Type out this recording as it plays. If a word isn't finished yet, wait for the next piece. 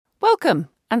Welcome,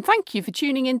 and thank you for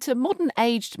tuning into Modern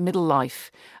Aged Middle Life,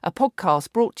 a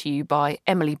podcast brought to you by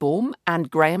Emily Baum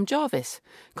and Graham Jarvis,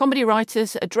 comedy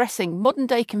writers addressing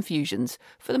modern-day confusions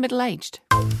for the middle-aged.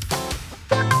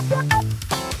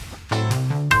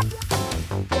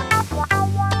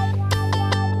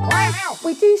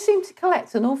 We do seem to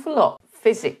collect an awful lot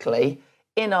physically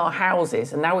in our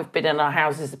houses, and now we've been in our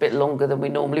houses a bit longer than we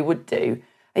normally would do.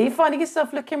 Are you finding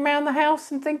yourself looking around the house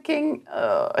and thinking,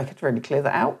 I could really clear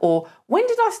that out? Or when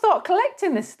did I start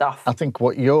collecting this stuff? I think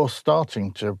what you're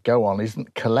starting to go on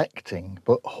isn't collecting,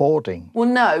 but hoarding. Well,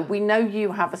 no, we know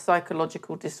you have a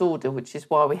psychological disorder, which is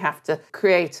why we have to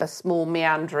create a small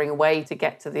meandering way to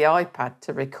get to the iPad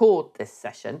to record this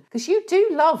session. Because you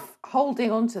do love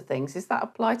holding on to things. Is that a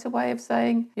politer way of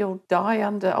saying you'll die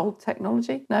under old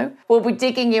technology? No? We'll be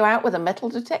digging you out with a metal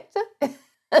detector?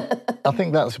 I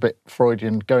think that's a bit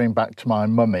Freudian, going back to my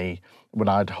mummy when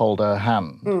I'd hold her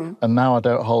hand. And now I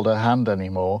don't hold her hand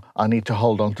anymore. I need to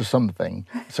hold on to something,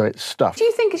 so it's stuff. Do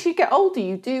you think as you get older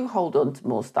you do hold on to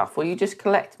more stuff, or you just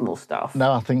collect more stuff?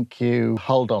 No, I think you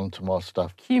hold on to more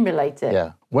stuff. Accumulate it?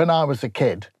 Yeah. When I was a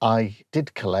kid, I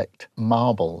did collect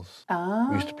marbles.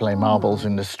 We used to play marbles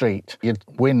in the street. You'd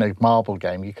win a marble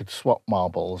game, you could swap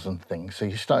marbles and things. So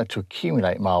you started to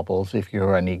accumulate marbles if you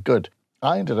were any good.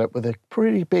 I ended up with a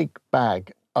pretty big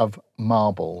bag of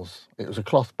marbles. It was a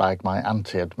cloth bag my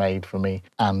auntie had made for me.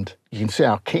 And you can see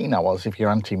how keen I was if your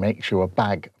auntie makes you a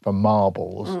bag for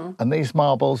marbles. And these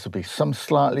marbles would be some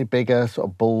slightly bigger,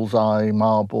 sort of bullseye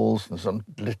marbles, and some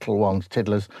little ones,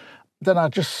 tiddlers. Then I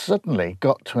just suddenly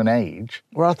got to an age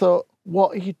where I thought,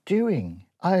 what are you doing?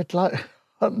 I had like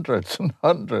hundreds and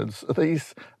hundreds of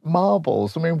these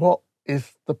marbles. I mean, what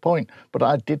is the point? But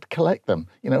I did collect them.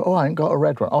 You know, I ain't got a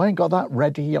red one. I ain't got that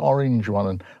reddy orange one.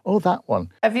 And that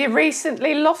one. Have you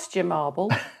recently lost your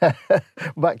marble?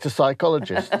 Back to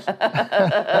psychologists.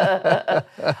 I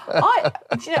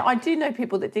do know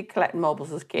people that did collect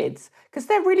marbles as kids because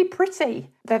they're really pretty.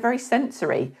 They're very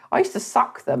sensory. I used to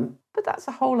suck them, but that's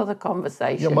a whole other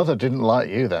conversation. Your mother didn't like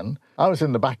you then. I was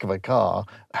in the back of a car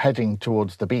heading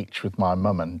towards the beach with my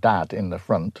mum and dad in the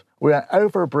front. We went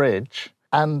over a bridge,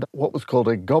 and what was called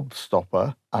a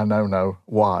gobstopper, I don't know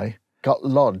why, got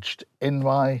lodged in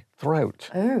my throat.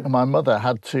 And my mother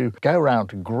had to go around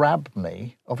to grab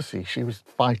me. Obviously, she was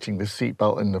fighting the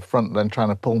seatbelt in the front, then trying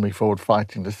to pull me forward,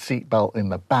 fighting the seatbelt in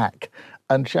the back.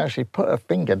 And she actually put her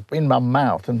finger in my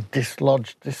mouth and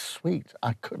dislodged this sweet.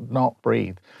 I could not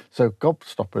breathe. So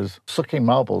gobstoppers, sucking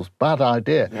marbles, bad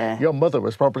idea. Yeah. Your mother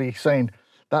was probably saying,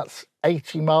 that's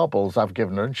 80 marbles I've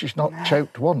given her and she's not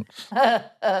choked once.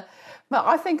 But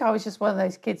I think I was just one of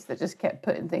those kids that just kept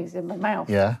putting things in my mouth.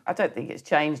 Yeah. I don't think it's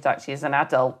changed, actually, as an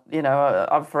adult. You know,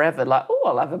 I'm forever like,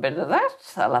 I'll have a bit of that.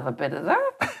 I'll have a bit of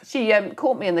that. She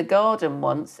caught me in the garden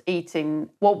once eating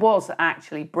what was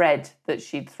actually bread that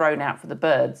she'd thrown out for the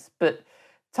birds. But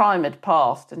time had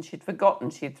passed and she'd forgotten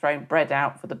she'd thrown bread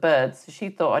out for the birds. So she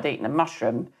thought I'd eaten a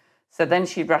mushroom. So then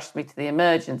she rushed me to the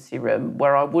emergency room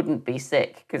where I wouldn't be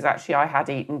sick because actually I had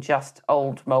eaten just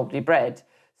old mouldy bread.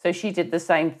 So she did the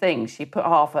same thing. She put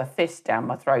half her fist down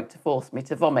my throat to force me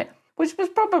to vomit, which was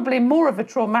probably more of a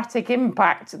traumatic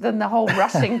impact than the whole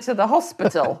rushing to the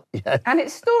hospital. Yes. And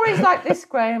it's stories like this,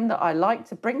 Graham, that I like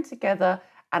to bring together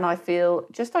and I feel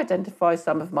just identify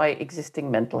some of my existing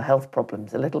mental health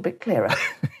problems a little bit clearer.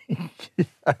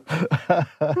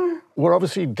 We're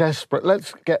obviously desperate.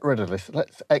 Let's get rid of this.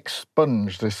 Let's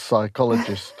expunge this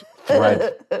psychologist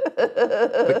thread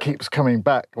that keeps coming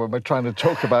back when we're trying to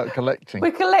talk about collecting.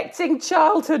 We're collecting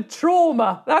childhood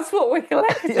trauma. That's what we're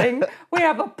collecting. Yeah. We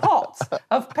have a pot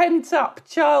of pent-up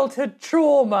childhood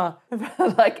trauma,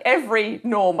 like every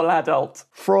normal adult.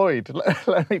 Freud,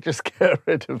 let me just get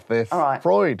rid of this. All right.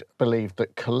 Freud believed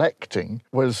that collecting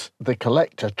was the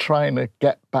collector trying to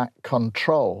get back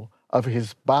control of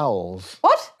his bowels.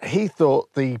 What? He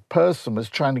thought the person was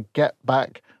trying to get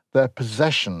back their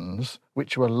possessions,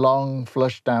 which were long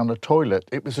flushed down a toilet.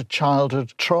 It was a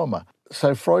childhood trauma.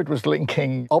 So Freud was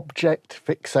linking object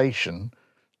fixation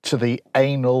to the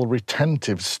anal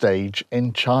retentive stage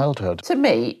in childhood. To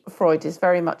me, Freud is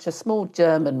very much a small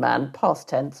German man, past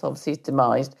tense, obviously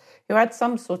demised, who had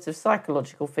some sort of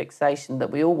psychological fixation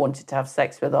that we all wanted to have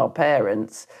sex with our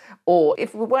parents. Or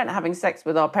if we weren't having sex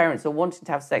with our parents or wanting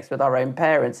to have sex with our own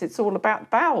parents, it's all about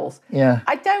bowels. Yeah.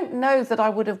 I don't know that I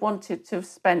would have wanted to have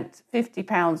spent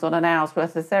 £50 on an hour's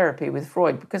worth of therapy with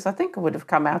Freud because I think I would have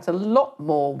come out a lot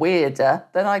more weirder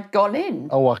than I'd gone in.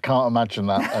 Oh, I can't imagine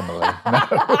that, Emily. No.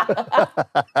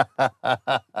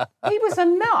 He was a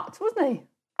nut, wasn't he?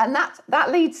 And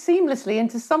that leads seamlessly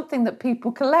into something that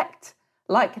people collect,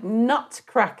 like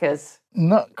nutcrackers.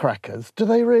 Nutcrackers, do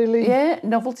they really? Yeah,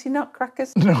 novelty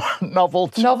nutcrackers.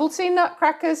 Novelty. Novelty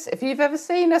nutcrackers. If you've ever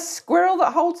seen a squirrel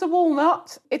that holds a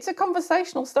walnut, it's a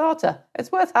conversational starter.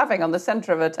 It's worth having on the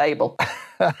centre of a table.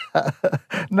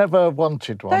 Never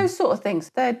wanted one. Those sort of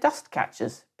things, they're dust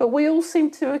catchers. But we all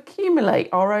seem to accumulate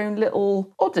our own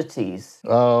little oddities.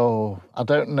 Oh, I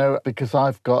don't know, because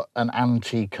I've got an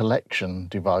anti-collection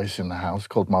device in the house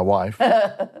called my wife.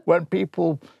 When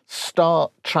people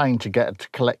start trying to get her to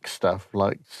collect stuff,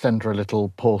 like send her a little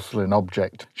porcelain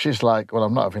object, she's like, well,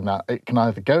 I'm not having that. It can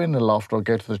either go in the loft or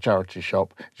go to the charity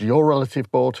shop. Your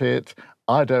relative bought it.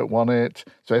 I don't want it.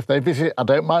 So if they visit, I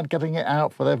don't mind getting it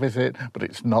out for their visit, but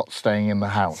it's not staying in the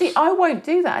house. See, I won't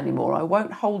do that anymore. I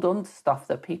won't hold on to stuff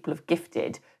that people have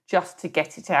gifted just to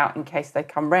get it out in case they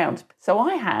come round. So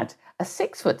I had a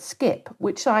 6-foot skip,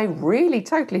 which I really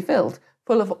totally filled,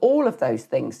 full of all of those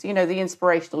things. You know, the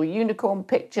inspirational unicorn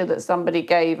picture that somebody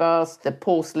gave us, the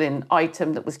porcelain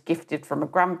item that was gifted from a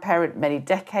grandparent many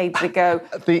decades ago.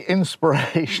 The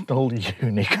inspirational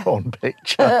unicorn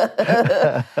picture.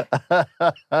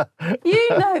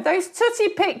 You know, those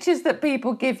tutty pictures that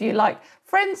people give you, like,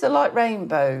 friends are like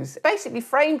rainbows. Basically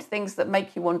framed things that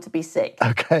make you want to be sick.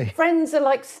 Okay. Friends are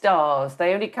like stars.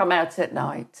 They only come out at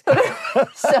night.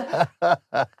 So, I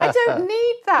don't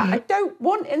need that. I don't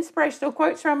want inspirational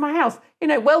quotes around my house. You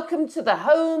know, welcome to the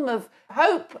home of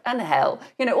hope and hell.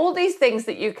 You know, all these things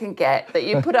that you can get that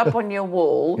you put up on your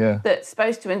wall that's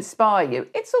supposed to inspire you.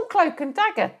 It's all cloak and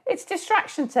dagger. It's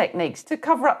distraction techniques to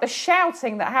cover up the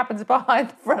shouting that happens behind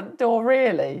the front door,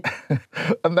 really.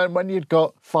 And then when you'd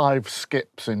got 5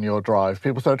 skips in your drive,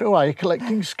 people said, oh, are you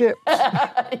collecting skips? Do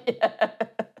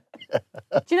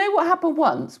you know what happened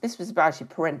once? This was about actually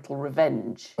parental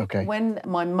revenge. Okay. When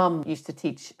my mum used to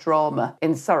teach drama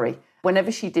in Surrey,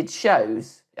 whenever she did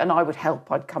shows, and I would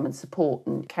help, I'd come and support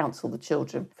and counsel the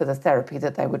children for the therapy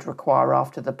that they would require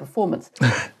after the performance.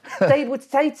 They would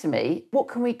say to me, what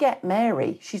can we get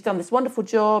Mary? She's done this wonderful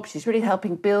job. She's really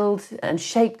helping build and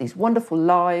shape these wonderful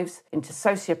lives into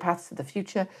sociopaths of the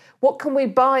future. What can we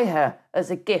buy her as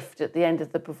a gift at the end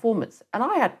of the performance? And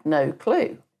I had no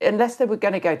clue. Unless they were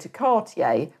going to go to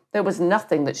Cartier, there was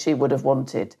nothing that she would have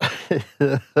wanted.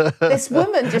 This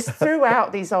woman just threw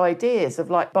out these ideas of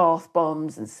like bath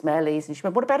bombs and smellies. And she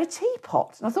went, what about a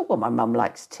teapot? And I thought, well, my mum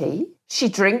likes tea. She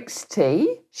drinks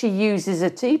tea. She uses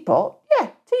a teapot. Yeah,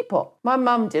 teapot. My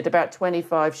mum did about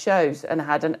 25 shows and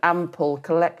had an ample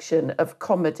collection of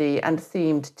comedy and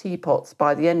themed teapots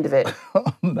by the end of it.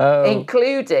 Oh, no.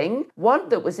 Including one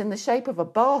that was in the shape of a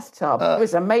bathtub. It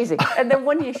was amazing. And then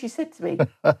one year she said to me,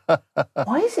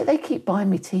 why is it they keep buying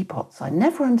me teapots? I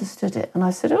never understood it. And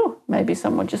I said, oh, maybe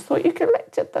someone just thought you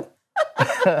collected them.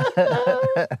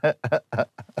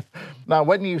 Now,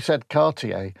 when you said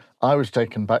Cartier, I was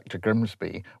taken back to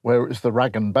Grimsby, where it was the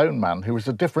Rag and Bone Man, who was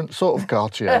a different sort of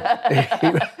Cartier.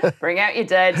 Bring out your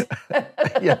dead.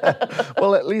 Yeah.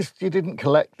 Well, at least you didn't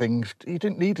collect things. You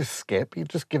didn't need a skip. You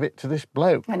just give it to this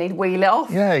bloke. And he'd wheel it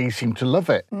off. Yeah, he seemed to love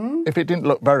it. If it didn't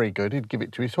look very good, he'd give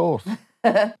it to his horse.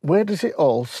 Where does it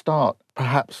all start?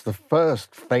 Perhaps the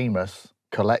first famous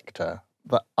collector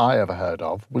that I ever heard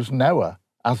of was Noah,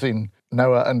 as in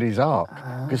Noah and his ark,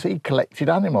 because he collected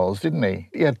animals, didn't he?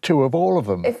 He had 2 of all of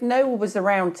them. If Noah was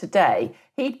around today,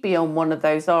 he'd be on one of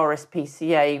those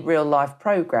RSPCA real-life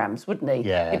programmes, wouldn't he?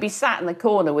 Yeah. He'd be sat in the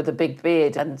corner with a big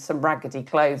beard and some raggedy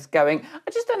clothes going,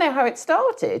 I just don't know how it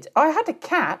started. I had a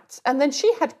cat, and then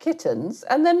she had kittens,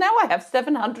 and then now I have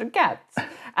 700 cats,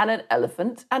 and an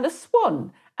elephant, and a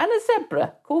swan, and a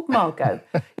zebra called Margot.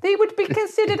 He would be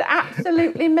considered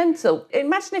absolutely mental.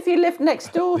 Imagine if you lived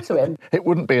next door to him. It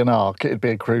wouldn't be an ark, it'd be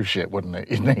a cruise ship, wouldn't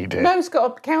it? You'd need it. Noah's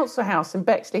got a council house in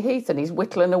Bexley Heath and he's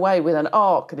whittling away with an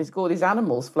ark and he's got all these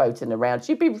animals floating around.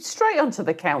 You'd be straight onto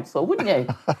the council, wouldn't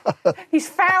you? He's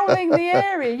fouling the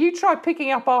area. You try picking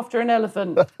up after an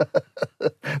elephant.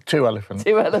 2 elephants.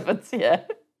 2 elephants, yeah.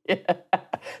 Yeah.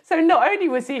 So not only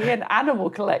was he an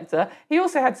animal collector, he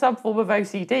also had some form of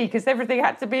OCD because everything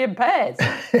had to be in pairs.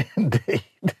 Indeed.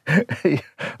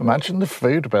 Imagine the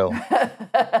food bill.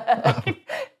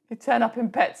 You turn up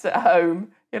in Pets at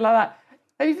Home, you're like that.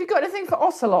 Have you got anything for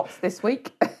ocelots this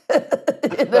week?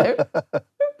 You know?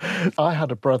 I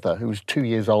had a brother who was 2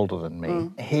 years older than me.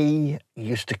 He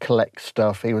used to collect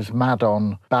stuff. He was mad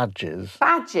on badgers.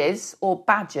 Badges or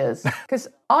badgers? Because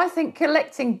I think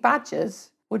collecting badgers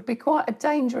would be quite a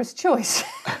dangerous choice.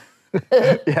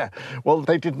 Yeah, well,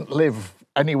 they didn't live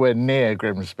anywhere near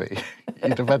Grimsby.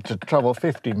 You'd have had to travel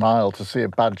 50 miles to see a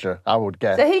badger, I would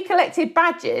guess. So he collected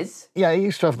badges? Yeah, he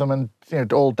used to have them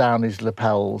and, all down his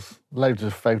lapels, loads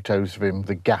of photos of him,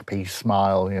 the gappy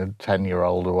smile,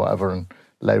 10-year-old or whatever, and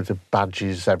loads of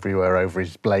badges everywhere over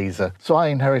his blazer. So I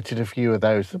inherited a few of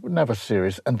those that were never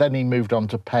serious. And then he moved on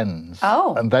to pens.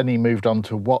 Oh. And then he moved on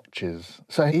to watches.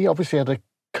 So he obviously had a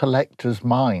collector's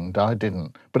mind. I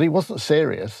didn't. But he wasn't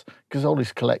serious because all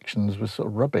his collections were sort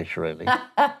of rubbish, really.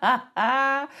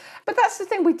 But that's the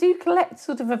thing, we do collect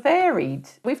sort of a varied.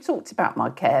 We've talked about my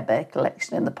Care Bear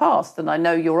collection in the past, and I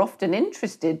know you're often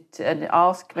interested and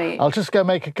ask me. I'll just go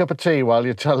make a cup of tea while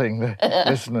you're telling the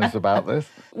listeners about this.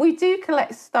 We do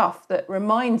collect stuff that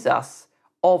reminds us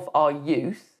of our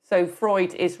youth. So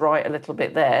Freud is right a little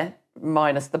bit there,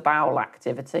 minus the bowel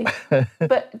activity.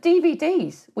 But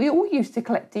DVDs, we all used to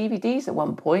collect DVDs at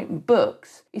one point, and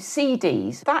books,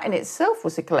 CDs. That in itself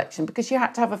was a collection because you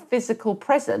had to have a physical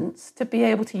presence to be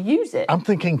able to use it. I'm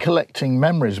thinking collecting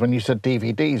memories when you said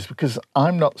DVDs, because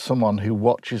I'm not someone who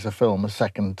watches a film a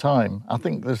second time. I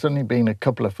think there's only been a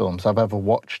couple of films I've ever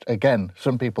watched again.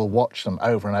 Some people watch them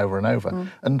over and over and over.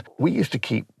 And we used to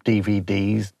keep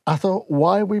DVDs. I thought,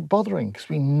 why are we bothering? Because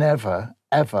we never,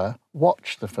 ever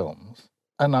watch the films.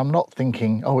 And I'm not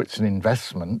thinking, oh, it's an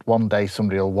investment. One day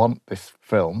somebody will want this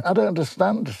film. I don't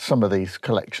understand some of these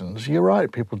collections. You're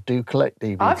right, people do collect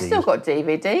DVDs. I've still got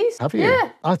DVDs. Have you?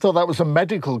 Yeah. I thought that was a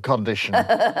medical condition.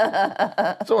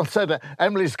 Someone said,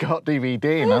 Emily's got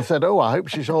DVD, and I said, oh, I hope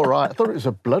she's all right. I thought it was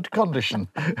a blood condition.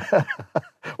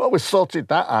 Well, we sorted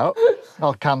that out.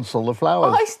 I'll cancel the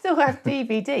flowers. I still have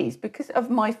DVDs because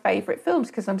of my favourite films,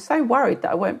 because I'm so worried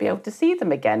that I won't be able to see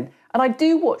them again. And I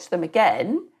do watch them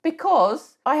again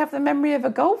because I have the memory of a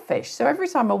goldfish. So every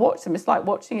time I watch them, it's like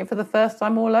watching it for the first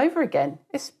time all over again.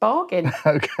 It's a bargain.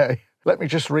 OK. Let me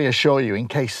just reassure you, in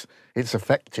case it's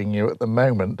affecting you at the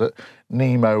moment, that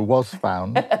Nemo was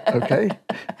found, OK?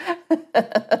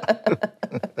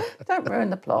 Don't ruin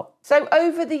the plot. So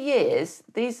over the years,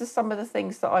 these are some of the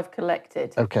things that I've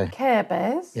collected. OK. Care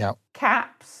Bears. Yeah.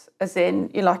 Caps, as in,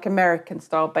 you like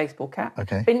American-style baseball cap.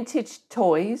 OK. Vintage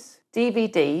toys,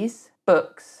 DVDs,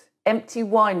 books, empty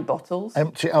wine bottles.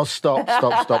 Empty... Oh,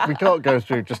 stop. We can't go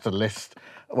through just a list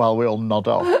while we all nod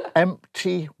off.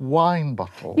 Empty wine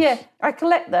bottles. Yeah, I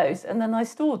collect those and then I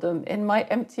store them in my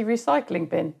empty recycling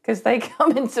bin because they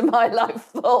come into my life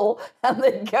full and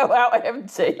they go out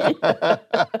empty.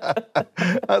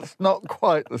 That's not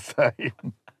quite the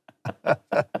same.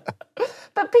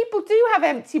 But people do have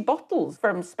empty bottles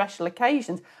from special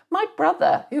occasions. My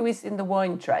brother, who is in the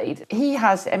wine trade, he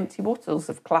has empty bottles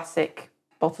of classic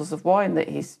bottles of wine that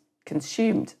he's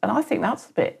consumed. And I think that's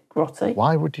a bit grotty.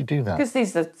 Why would you do that? Because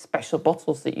these are special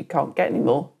bottles that you can't get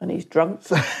anymore and he's drunk.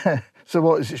 So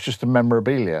what, is it just a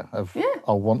memorabilia of,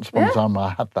 oh, once upon a time I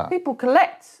had that? People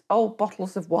collect old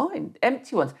bottles of wine,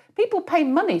 empty ones. People pay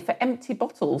money for empty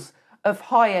bottles of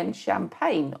high-end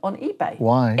champagne on eBay.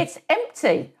 Why? It's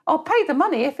empty. I'll pay the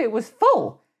money if it was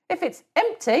full. If it's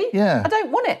empty, I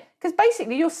don't want it. Because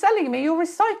basically you're selling me your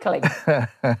recycling.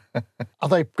 Are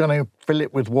they going to fill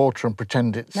it with water and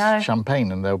pretend it's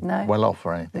champagne and they're well off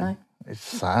or anything? No. It's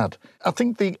sad. I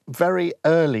think the very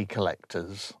early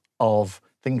collectors of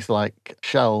things like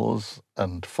shells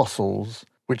and fossils,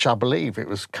 which I believe it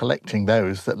was collecting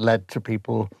those that led to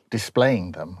people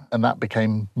displaying them. And that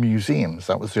became museums.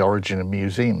 That was the origin of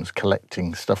museums,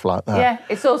 collecting stuff like that. Yeah,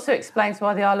 it also explains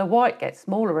why the Isle of Wight gets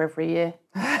smaller every year.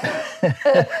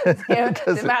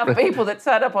 The amount of people that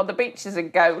turn up on the beaches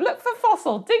and go, look for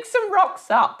fossil, dig some rocks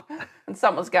up. And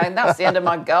someone's going, that's the end of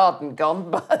my garden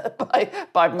gone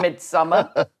by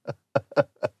midsummer.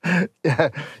 Yeah,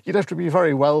 you'd have to be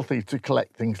very wealthy to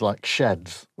collect things like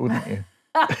sheds, wouldn't you?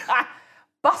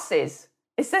 Buses.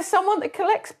 Is there someone that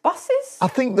collects buses? I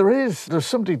think there is. There's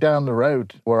somebody down the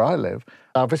road where I live.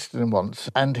 I visited him once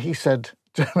and he said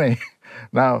to me,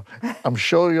 now, I'm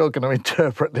sure you're going to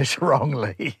interpret this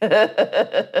wrongly.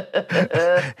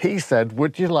 He said,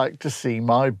 would you like to see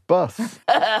my bus?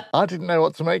 I didn't know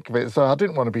what to make of it, so I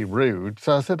didn't want to be rude.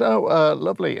 So I said, oh,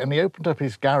 lovely. And he opened up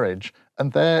his garage,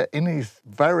 and there in his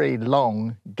very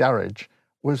long garage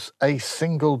was a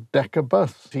single-decker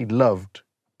bus. He loved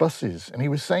buses, and he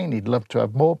was saying he'd love to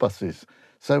have more buses.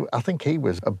 So I think he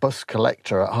was a bus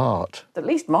collector at heart. At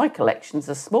least my collections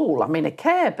are small. I mean, a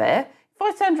Care Bear, if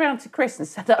I turned around to Chris and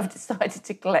said I've decided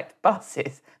to collect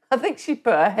buses, I think she'd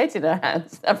put her head in her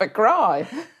hands and have a cry.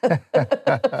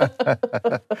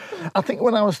 I think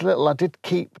when I was little, I did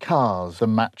keep cars, the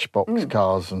Matchbox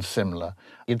cars and similar.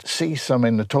 You'd see some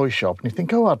in the toy shop and you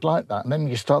think, oh, I'd like that. And then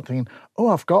you start thinking, oh,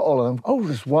 I've got all of them. Oh,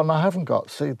 there's one I haven't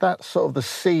got. So that's sort of the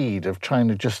seed of trying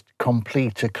to just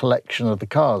complete a collection of the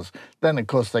cars. Then, of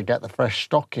course, they get the fresh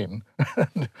stock in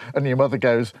and your mother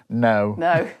goes, no.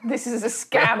 No, this is a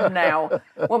scam now.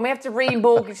 When we have to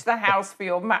remortgage the house for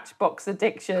your Matchbox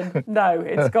addiction, no,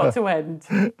 it's got to end.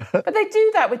 But they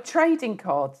do that with trading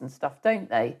cards and stuff, don't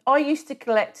they? I used to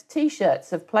collect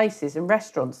T-shirts of places and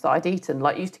restaurants that I'd eaten,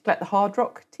 like I used to collect the Hard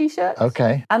Rock T-shirts.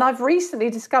 Okay. And I've recently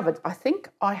discovered, I think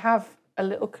I have a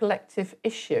little collective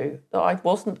issue that I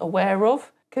wasn't aware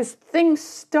of, because things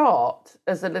start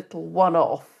as a little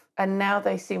one-off and now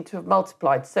they seem to have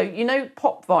multiplied. So, you know,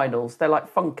 pop vinyls, they're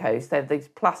like Funkos. They're these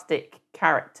plastic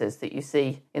characters that you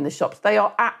see in the shops. They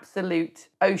are absolute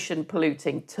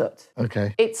ocean-polluting tut.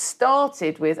 Okay. It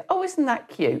started with, oh, isn't that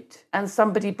cute? And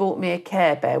somebody bought me a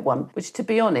Care Bear one, which, to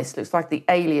be honest, looks like the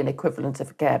alien equivalent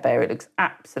of a Care Bear. It looks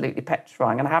absolutely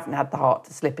petrifying, and I haven't had the heart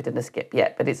to slip it in a skip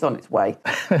yet, but it's on its way.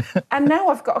 And now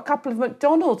I've got a couple of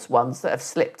McDonald's ones that have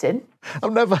slipped in.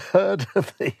 I've never heard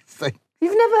of these things.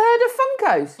 You've never heard of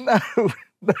Funkos? No.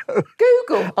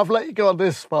 Google. I've let you go on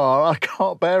this far. I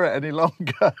can't bear it any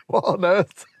longer. What on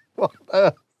earth? What on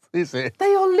earth is it?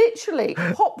 They are literally,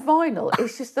 pop vinyl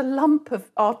is just a lump of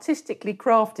artistically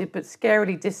crafted but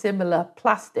scarily dissimilar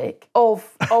plastic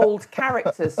of old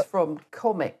characters from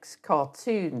comics,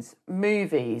 cartoons,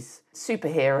 movies,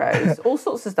 superheroes, all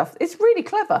sorts of stuff. It's really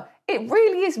clever. It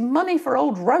really is money for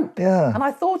old rope. Yeah. And I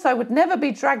thought I would never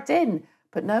be dragged in.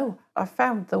 But no, I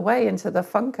found the way into the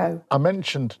Funko. I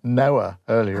mentioned Noah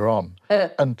earlier on,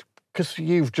 and because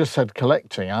you've just said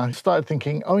collecting, I started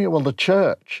thinking, oh, yeah, well, the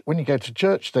church, when you go to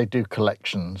church, they do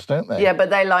collections, don't they? Yeah, but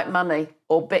they like money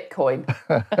or Bitcoin.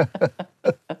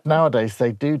 Nowadays,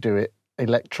 they do it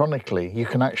electronically. You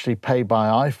can actually pay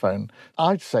by iPhone.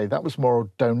 I'd say that was more a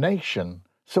donation.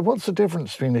 So what's the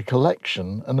difference between a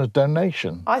collection and a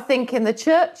donation? I think in the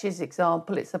church's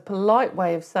example, it's a polite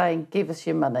way of saying, give us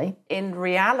your money. In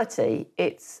reality,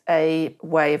 it's a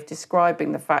way of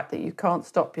describing the fact that you can't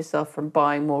stop yourself from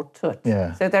buying more tut.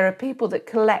 Yeah. So there are people that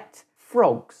collect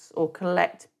frogs or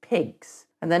collect pigs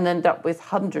and then end up with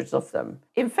hundreds of them.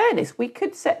 In fairness, we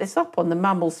could set this up on the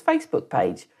Mammals Facebook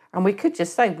page and we could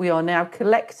just say, we are now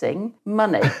collecting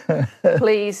money.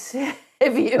 Please...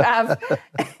 If you have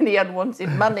any unwanted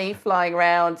money flying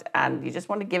around and you just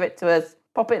want to give it to us,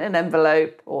 pop it in an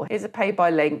envelope or here's a pay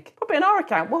by link. Pop it in our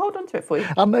account. We'll hold on to it for you.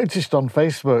 I noticed on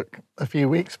Facebook a few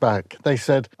weeks back, they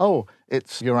said, oh,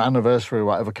 it's your anniversary or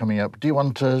whatever coming up. Do you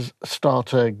want to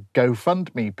start a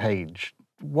GoFundMe page?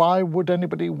 Why would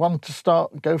anybody want to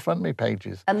start GoFundMe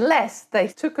pages? Unless they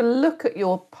took a look at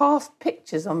your past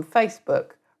pictures on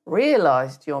Facebook,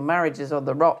 realised your marriage is on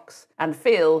the rocks and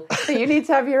feel that you need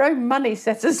to have your own money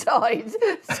set aside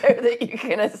so that you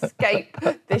can escape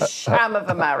this sham of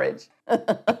a marriage.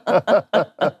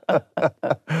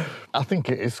 I think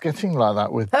it is getting like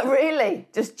that with... Really?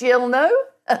 Does Jill know?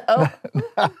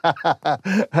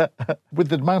 With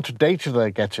the amount of data they're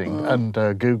getting and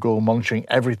Google monitoring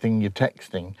everything you're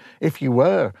texting, if you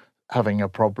were having a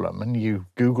problem and you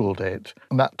Googled it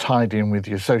and that tied in with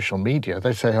your social media,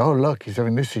 they say, oh, look, he's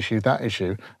having this issue, that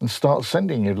issue, and start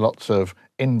sending you lots of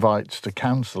invites to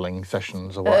counselling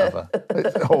sessions or whatever.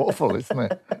 It's awful, isn't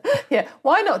it? Yeah,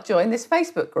 why not join this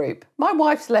Facebook group? My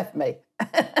wife's left me.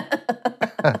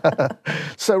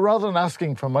 So rather than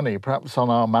asking for money, perhaps on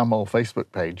our Mammal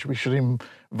Facebook page, we should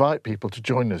invite people to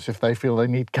join us if they feel they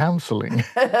need counselling.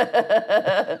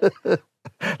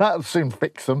 That'll soon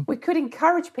fix them. We could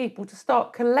encourage people to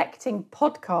start collecting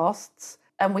podcasts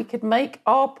and we could make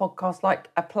our podcast like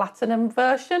a platinum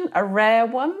version, a rare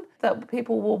one that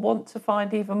people will want to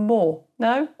find even more.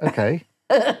 No? Okay.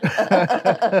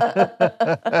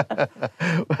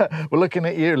 We're looking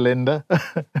at you, Linda.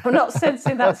 I'm not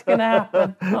sensing that's going to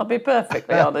happen. I'll be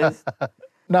perfectly honest.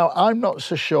 Now, I'm not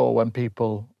so sure when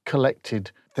people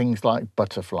collected things like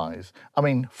butterflies. I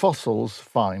mean, fossils,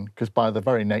 fine, because by the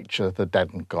very nature, they're dead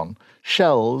and gone.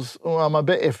 Shells, I'm a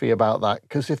bit iffy about that,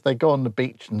 because if they go on the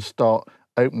beach and start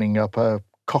opening up a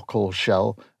cockle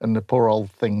shell and the poor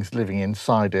old thing's living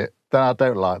inside it, then I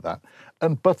don't like that.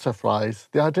 And butterflies,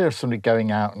 the idea of somebody going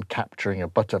out and capturing a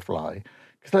butterfly,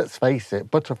 because let's face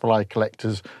it, butterfly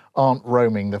collectors aren't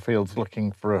roaming the fields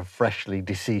looking for a freshly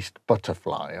deceased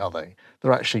butterfly, are they?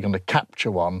 They're actually going to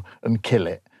capture one and kill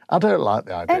it. I don't like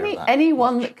the idea of that.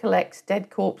 Anyone that collects dead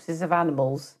corpses of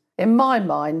animals, in my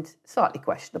mind, slightly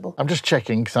questionable. I'm just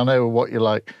checking because I know what you're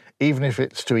like, even if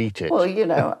it's to eat it. Well, you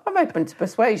know, I'm open to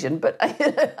persuasion, but I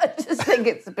just think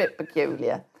it's a bit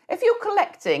peculiar. If you're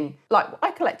collecting, like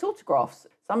I collect autographs,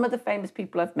 some of the famous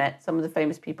people I've met, some of the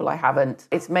famous people I haven't.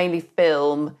 It's mainly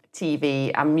film,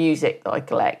 TV and music that I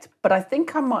collect. But I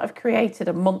think I might have created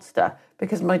a monster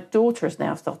because my daughter has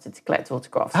now started to collect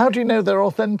autographs. How do you know they're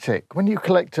authentic? When you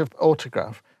collect an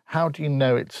autograph, how do you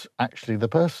know it's actually the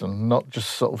person, not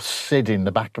just sort of Sid in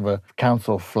the back of a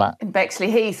council flat? In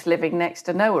Bexley Heath, living next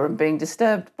to Noah and being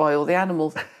disturbed by all the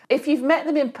animals. If you've met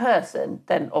them in person,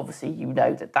 then obviously you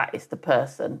know that that is the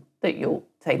person that you'll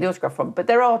take the autograph from. But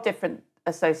there are different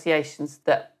associations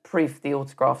that proof the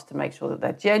autographs to make sure that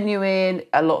they're genuine.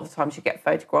 A lot of the times you get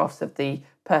photographs of the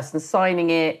person signing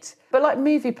it. But like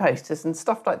movie posters and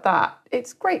stuff like that,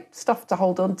 it's great stuff to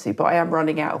hold on to, but I am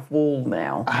running out of wall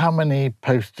now. How many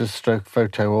posters stroke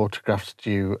photo autographs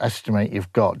do you estimate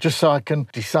you've got? Just so I can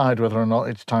decide whether or not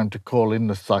it's time to call in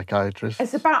the psychiatrist.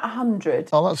 It's about 100.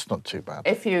 Oh, that's not too bad.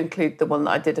 If you include the one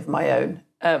that I did of my own.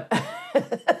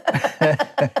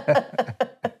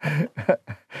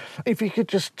 If you could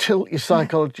just tilt your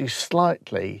psychology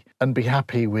slightly and be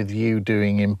happy with you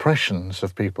doing impressions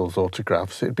of people's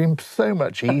autographs, it'd be so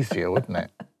much easier, wouldn't it?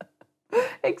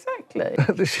 Exactly.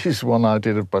 This is one I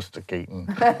did of Buster Keaton.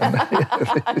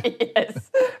 Yes.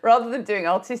 Rather than doing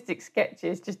artistic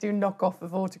sketches, just do knockoff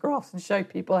of autographs and show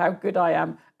people how good I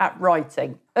am at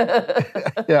writing.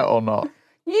 Yeah, or not.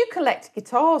 You collect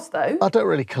guitars, though. I don't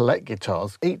really collect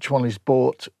guitars. Each one is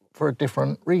bought for a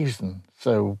different reason.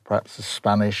 So perhaps a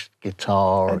Spanish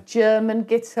guitar. A German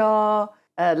guitar,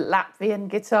 a Latvian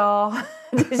guitar.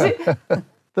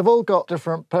 They've all got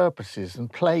different purposes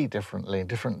and play differently,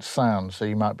 different sounds. So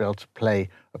you might be able to play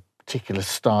a particular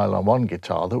style on one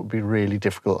guitar that would be really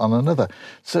difficult on another.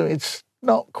 So it's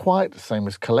not quite the same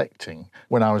as collecting.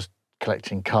 When I was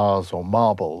collecting cars or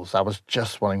marbles, I was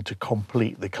just wanting to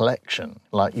complete the collection.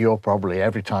 Like you're probably,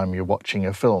 every time you're watching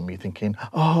a film, you're thinking,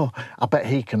 oh, I bet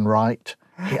he can write.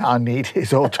 I need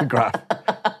his autograph.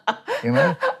 You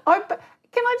know?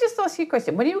 Can I just ask you a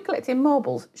question? When you were collecting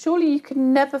marbles, surely you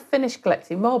can never finish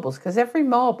collecting marbles because every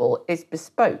marble is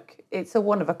bespoke. It's a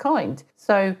one of a kind.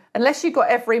 So unless you got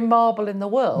every marble in the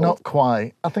world... Not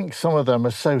quite. I think some of them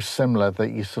are so similar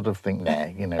that you sort of think, nah,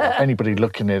 you know, anybody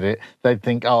looking at it, they'd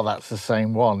think, oh, that's the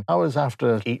same one. I was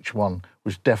after each one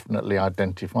was definitely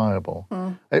identifiable.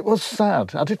 It was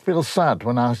sad. I did feel sad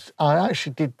when I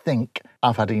actually did think,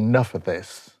 I've had enough of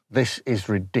this. This is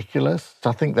ridiculous. So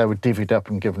I think they were divvied up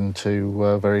and given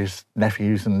to various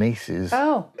nephews and nieces.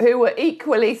 Oh, who were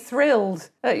equally thrilled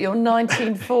at your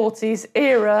 1940s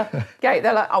era gate.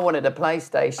 They're like, I wanted a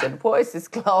PlayStation. What is this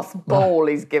glass ball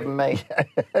he's given me? Yeah,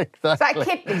 exactly. Is that a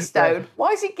kidney stone?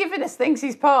 Why is he giving us things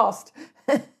he's passed?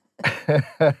 I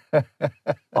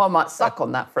might suck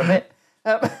on that for a bit.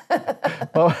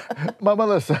 Well, my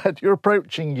mother said, you're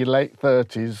approaching your late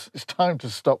 30s. It's time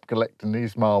to stop collecting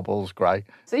these marbles, Gray.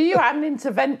 So you had an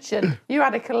intervention. You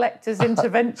had a collector's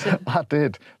intervention. I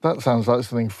did. That sounds like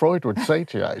something Freud would say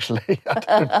to you, actually. I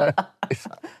don't know.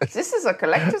 This is a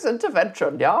collector's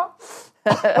intervention, yeah?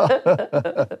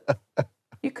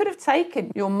 You could have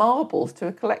taken your marbles to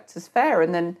a collector's fair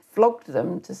and then flogged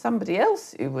them to somebody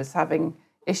else who was having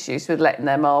issues with letting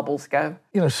their marbles go.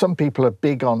 You know, some people are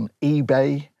big on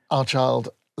eBay. Our child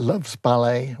loves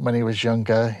ballet. When he was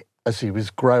younger, as he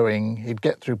was growing, he'd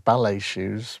get through ballet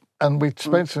shoes. And we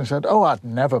spoke to him and said, oh, I'd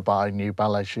never buy new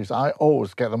ballet shoes. I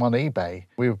always get them on eBay.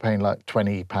 We were paying like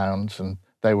 £20 and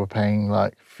they were paying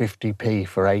like 50p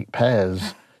for 8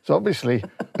 pairs. So obviously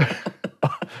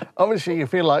you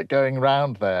feel like going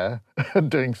round there and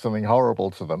doing something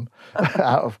horrible to them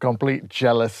out of complete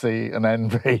jealousy and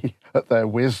envy at their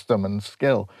wisdom and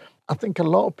skill. I think a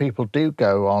lot of people do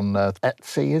go on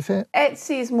Etsy, is it?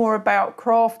 Etsy is more about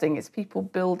crafting. It's people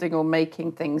building or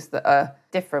making things that are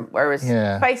different, whereas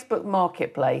Facebook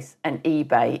Marketplace and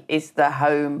eBay is the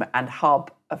home and hub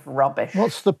of rubbish.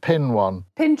 What's the pin one?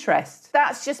 Pinterest.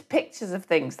 That's just pictures of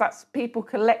things. That's people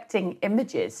collecting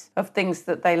images of things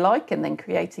that they like and then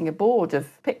creating a board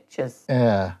of pictures.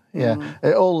 Yeah.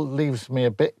 It all leaves me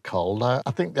a bit cold. I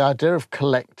think the idea of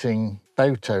collecting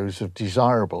photos of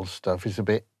desirable stuff is a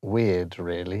bit weird,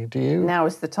 really. Do you? Now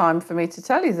is the time for me to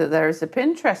tell you that there is a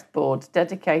Pinterest board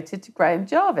dedicated to Graham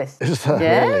Jarvis. Is that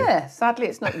really? Sadly,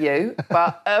 it's not you,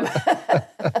 but...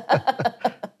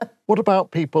 What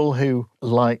about people who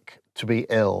like to be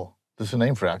ill? There's a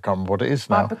name for it. I can't remember what it is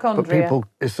now. Hypochondria. But people,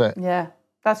 is that? Yeah,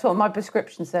 that's what my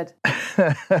prescription said.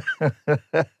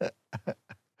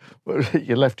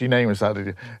 You left your name as that, did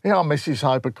you? Yeah, Mrs.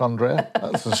 Hypochondria.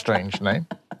 That's a strange name.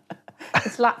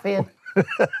 It's Latvian.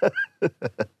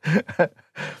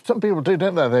 Some people do,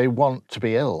 don't they? They want to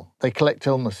be ill. They collect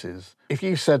illnesses. If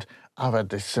you said, I've had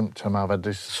this symptom, I've had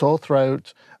this sore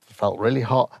throat, felt really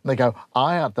hot, and they go,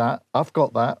 I had that, I've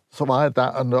got that, so I had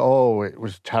that, and oh, it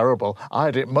was terrible. I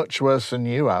had it much worse than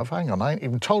you have. Hang on, I ain't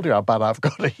even told you how bad I've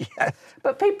got it yet.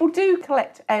 But people do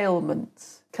collect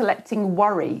ailments, collecting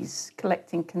worries,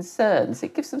 collecting concerns.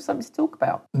 It gives them something to talk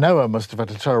about. Noah must have had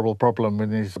a terrible problem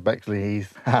in his Bexley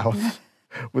Heath house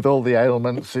with all the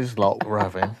ailments his lot were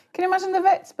having. Can you imagine the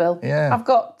vet's bill? Yeah. I've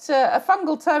got a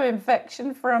fungal toe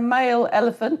infection for a male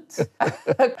elephant,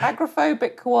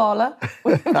 agoraphobic koala.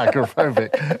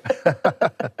 Agoraphobic.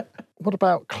 What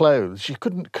about clothes? You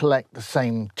couldn't collect the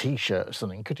same T-shirt or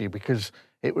something, could you? Because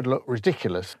it would look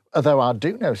ridiculous. Although I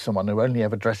do know someone who only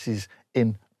ever dresses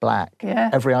in black. Yeah.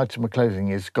 Every item of clothing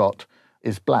is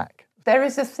black. There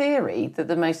is a theory that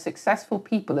the most successful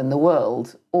people in the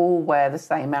world all wear the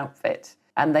same outfit.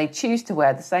 And they choose to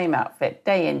wear the same outfit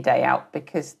day in, day out,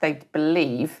 because they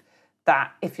believe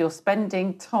that if you're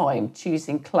spending time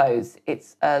choosing clothes,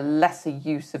 it's a lesser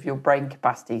use of your brain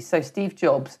capacity. So Steve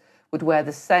Jobs would wear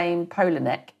the same polo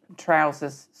neck,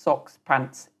 trousers, socks,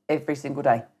 pants every single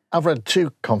day. I've read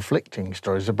two conflicting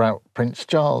stories about Prince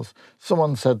Charles.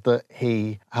 Someone said that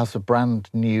he has a brand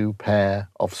new pair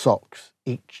of socks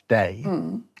each day.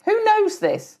 Who knows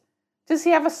this? Does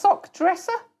he have a sock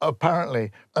dresser?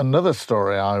 Apparently, another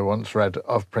story I once read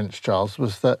of Prince Charles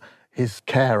was that his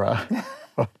carer,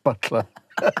 butler,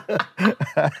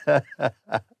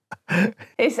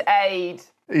 His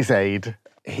aide.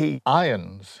 he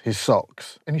irons his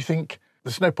socks. And you think,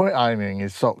 there's no point ironing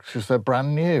his socks because they're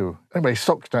brand new. Anyway,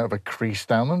 socks don't have a crease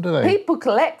down them, do they? People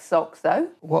collect socks, though.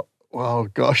 What? Oh,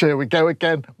 gosh, here we go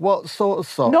again. What sort of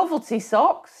socks? Novelty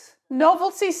socks.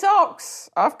 Novelty socks.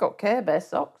 I've got Care Bear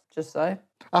socks, just so.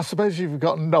 I suppose you've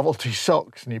got novelty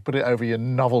socks and you put it over your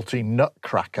novelty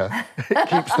nutcracker. It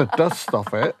keeps the dust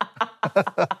off it.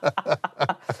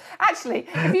 Actually,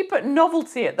 if you put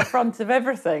novelty at the front of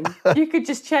everything, you could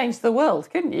just change the world,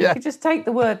 couldn't you? Yeah. You could just take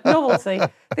the word novelty.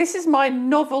 This is my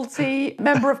novelty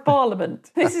member of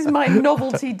parliament. This is my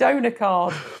novelty donor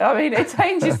card. I mean, it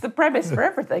changes the premise for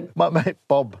everything. My mate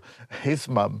Bob, his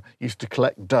mum, used to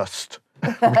collect dust.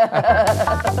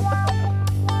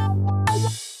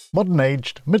 Modern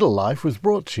Aged Middle Life was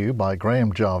brought to you by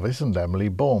Graham Jarvis and Emily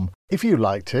Baum. If you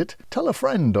liked it, tell a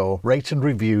friend or rate and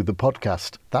review the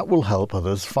podcast. That will help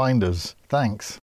others find us. Thanks.